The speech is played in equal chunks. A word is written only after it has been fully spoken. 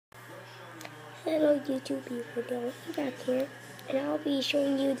Hello YouTube people, Dylan back here, and I'll be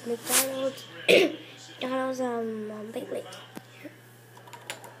showing you the McDonald's Beyblade.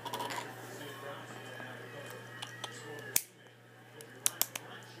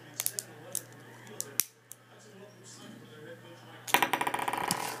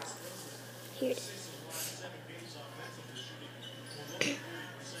 Here it is.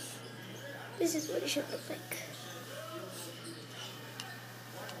 This is what it should look like.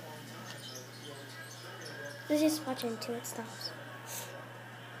 Let's just watch it until it stops.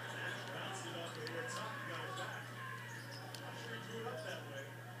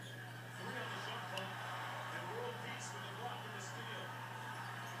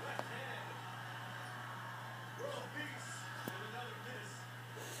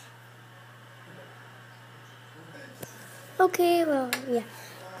 Okay, well, yeah.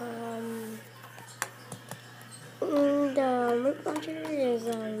 The root launcher is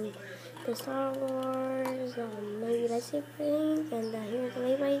the Star Wars maybe lightsaber thing, and here's the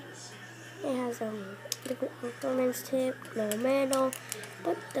Beyblade. It has the performance tip, no metal,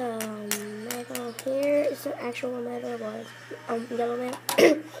 but the metal here is the actual metal, but it's yellow metal.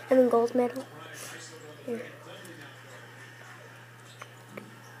 I mean gold metal. Here.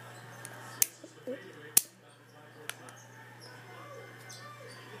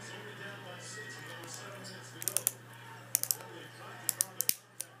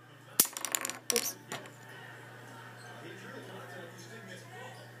 Oops.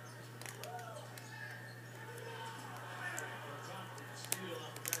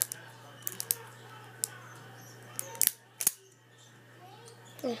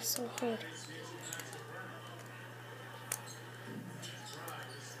 It's so hard.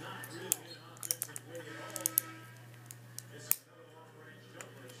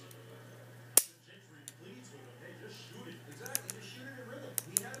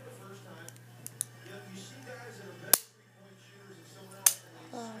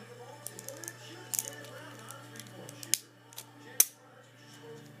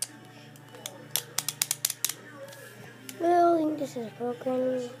 Well, I think this is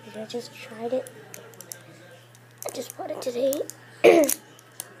broken because I just tried it. I just bought it today.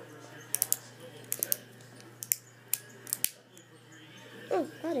 Oh,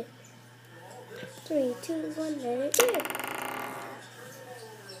 got it. 3, 2, 1, let it go.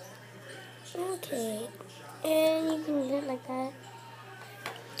 Okay, and you can do it like that.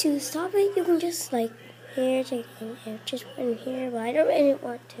 To stop it, you can just like here, just put in here, but I don't really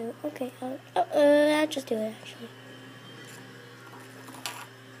want to. Okay, I'll just do it actually.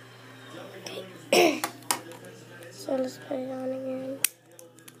 Okay, so let's put it on again.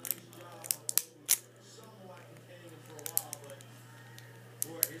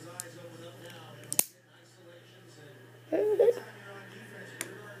 Very good.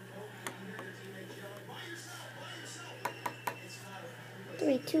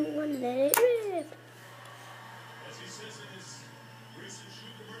 3, 2, 1, let it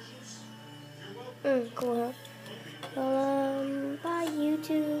rip. Cool, huh? Well, bye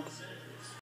YouTube.